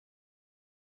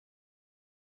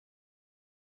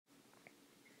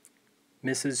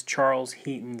Mrs. Charles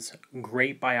Heaton's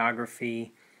great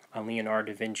biography on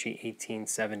Leonardo da Vinci,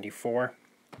 1874.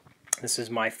 This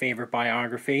is my favorite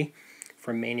biography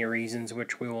for many reasons,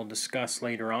 which we will discuss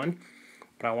later on.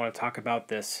 But I want to talk about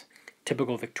this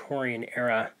typical Victorian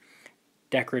era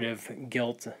decorative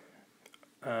gilt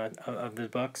of the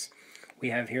books. We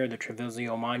have here the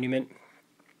Treviso Monument.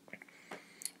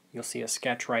 You'll see a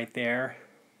sketch right there,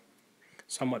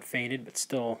 somewhat faded, but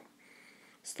still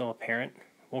apparent.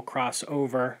 We'll cross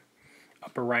over,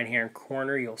 upper right-hand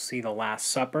corner, you'll see the Last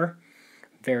Supper,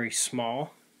 very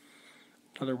small.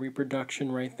 Another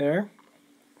reproduction right there.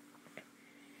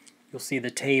 You'll see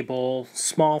the table,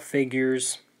 small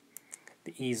figures,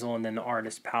 the easel, and then the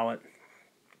artist palette.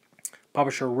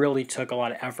 Publisher really took a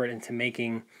lot of effort into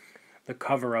making the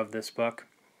cover of this book.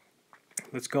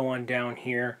 Let's go on down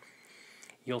here.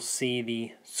 You'll see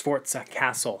the Sforza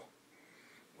Castle,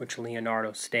 which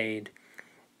Leonardo stayed,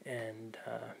 and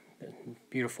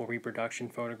beautiful reproduction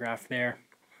photograph there.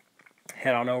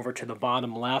 Head on over to the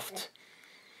bottom left.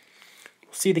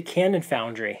 We'll see the Cannon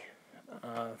Foundry,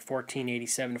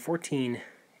 1487 to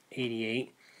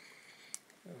 1488.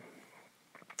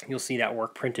 You'll see that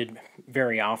work printed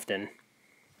very often.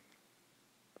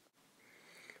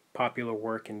 Popular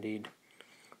work indeed.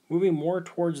 Moving more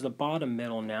towards the bottom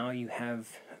middle now, you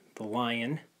have the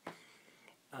lion,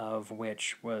 of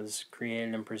which was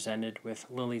created and presented with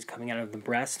lilies coming out of the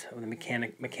breast of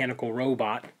the mechanical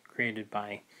robot created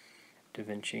by Da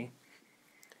Vinci.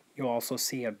 You'll also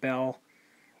see a bell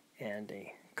and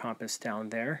a compass down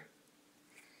there.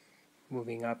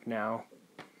 Moving up now,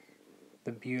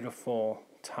 the beautiful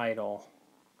title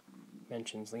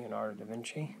mentions Leonardo da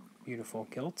Vinci, beautiful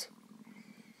gilt.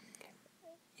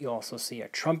 You also see a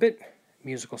trumpet,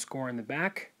 musical score in the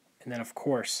back, and then of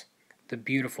course the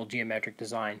beautiful geometric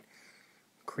design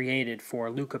created for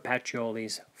Luca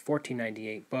Pacioli's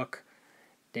 1498 book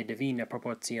De Divina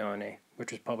Proporzione,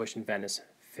 which was published in Venice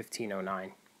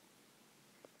 1509.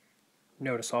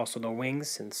 Notice also the wings,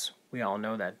 since we all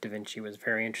know that Da Vinci was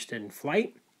very interested in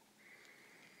flight.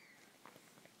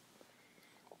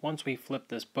 Once we flip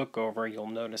this book over, you'll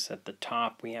notice at the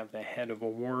top we have the head of a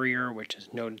warrior, which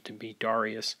is noted to be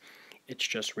Darius. It's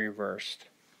just reversed.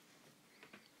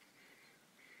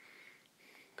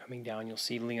 Coming down, you'll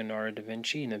see Leonardo da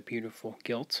Vinci in a beautiful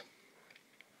gilt.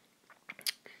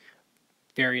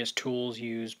 Various tools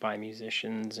used by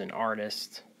musicians and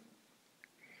artists.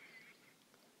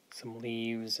 Some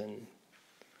leaves and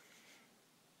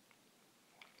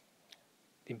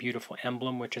the beautiful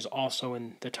emblem, which is also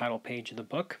in the title page of the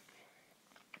book.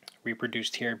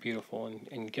 Reproduced here, beautiful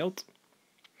in gilt.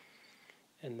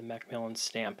 And the Macmillan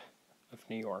stamp of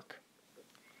New York.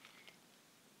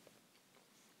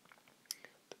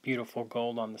 Beautiful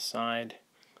gold on the side.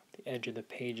 The edge of the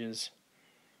pages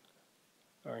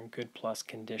are in good plus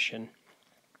condition.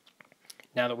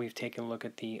 Now that we've taken a look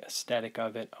at the aesthetic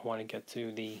of it, I want to get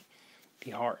to the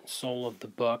heart and soul of the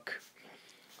book.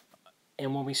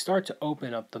 And when we start to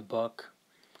open up the book,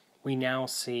 we now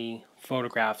see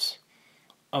photographs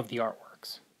of the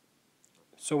artworks.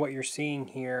 So what you're seeing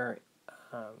here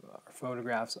are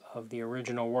photographs of the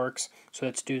original works so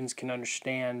that students can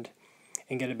understand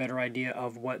and get a better idea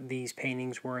of what these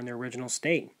paintings were in their original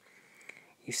state.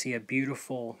 You see a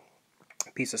beautiful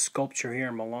piece of sculpture here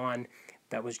in Milan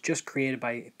that was just created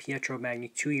by Pietro Magni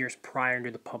 2 years prior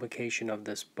to the publication of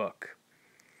this book.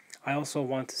 I also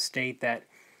want to state that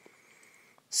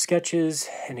sketches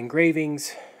and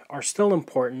engravings are still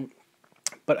important,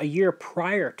 but a year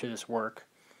prior to this work,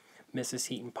 Mrs.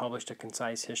 Heaton published a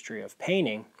concise history of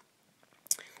painting.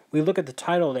 We look at the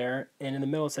title there, and in the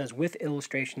middle it says, with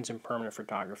illustrations and permanent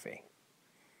photography.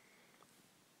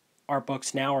 Our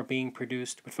books now are being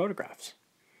produced with photographs.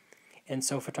 And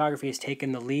so photography has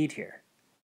taken the lead here.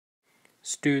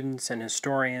 Students and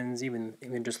historians, even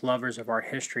just lovers of art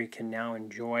history, can now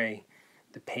enjoy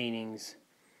the paintings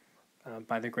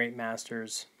by the great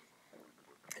masters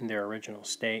in their original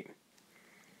state.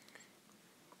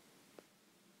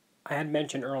 I had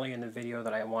mentioned earlier in the video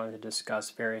that I wanted to discuss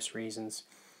various reasons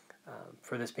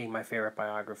for this being my favorite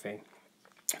biography.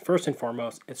 First and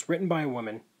foremost, it's written by a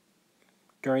woman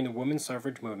during the women's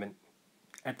suffrage movement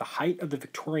at the height of the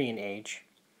Victorian age,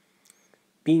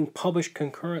 being published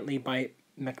concurrently by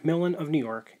Macmillan of New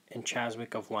York and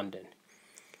Chaswick of London.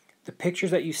 The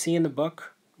pictures that you see in the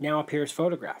book now appear as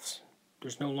photographs.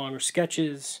 There's no longer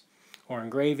sketches or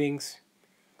engravings.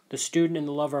 The student and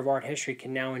the lover of art history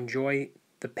can now enjoy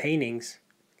the paintings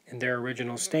in their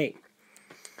original state.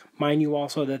 Mind you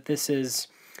also that this is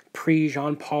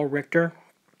pre-Jean-Paul Richter,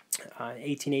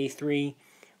 1883,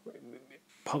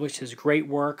 published his great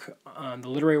work on the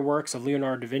literary works of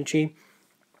Leonardo da Vinci.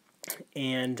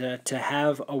 And to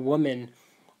have a woman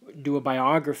do a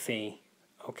biography,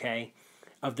 okay,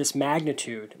 of this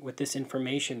magnitude with this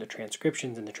information, the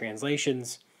transcriptions and the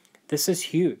translations, this is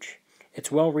huge.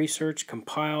 It's well researched,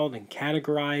 compiled, and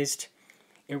categorized.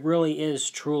 It really is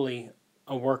truly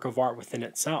a work of art within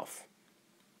itself.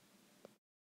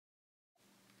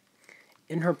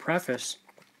 In her preface,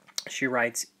 she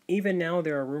writes, "Even now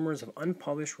there are rumors of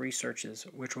unpublished researches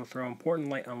which will throw important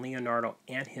light on Leonardo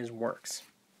and his works."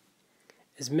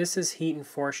 Is Mrs. Heaton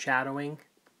foreshadowing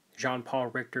Jean-Paul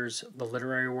Richter's The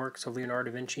Literary Works of Leonardo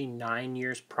da Vinci 9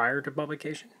 years prior to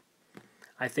publication?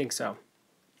 I think so.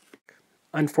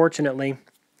 Unfortunately,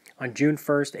 on June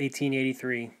 1st,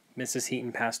 1883, Mrs.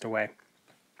 Heaton passed away.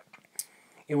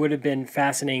 It would have been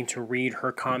fascinating to read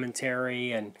her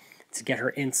commentary and to get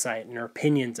her insight and her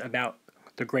opinions about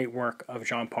the great work of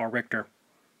Jean-Paul Richter.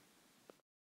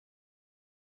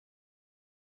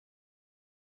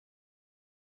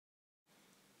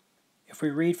 If we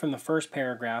read from the first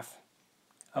paragraph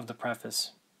of the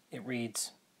preface, it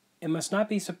reads, "It must not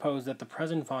be supposed that the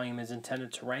present volume is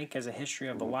intended to rank as a history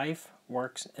of the life,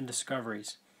 works, and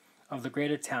discoveries of the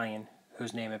great Italian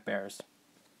whose name it bears."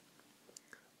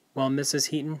 Well, Mrs.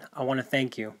 Heaton, I want to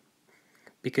thank you,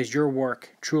 because your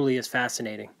work truly is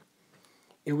fascinating.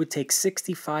 It would take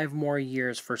 65 more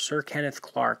years for Sir Kenneth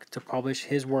Clark to publish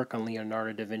his work on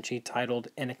Leonardo da Vinci titled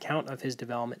An Account of His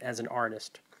Development as an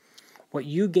Artist. What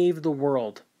you gave the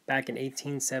world back in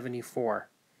 1874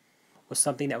 was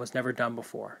something that was never done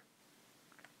before.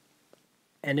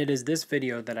 And it is this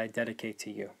video that I dedicate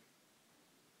to you.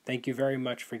 Thank you very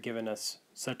much for giving us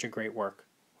such a great work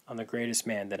on the greatest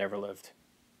man that ever lived.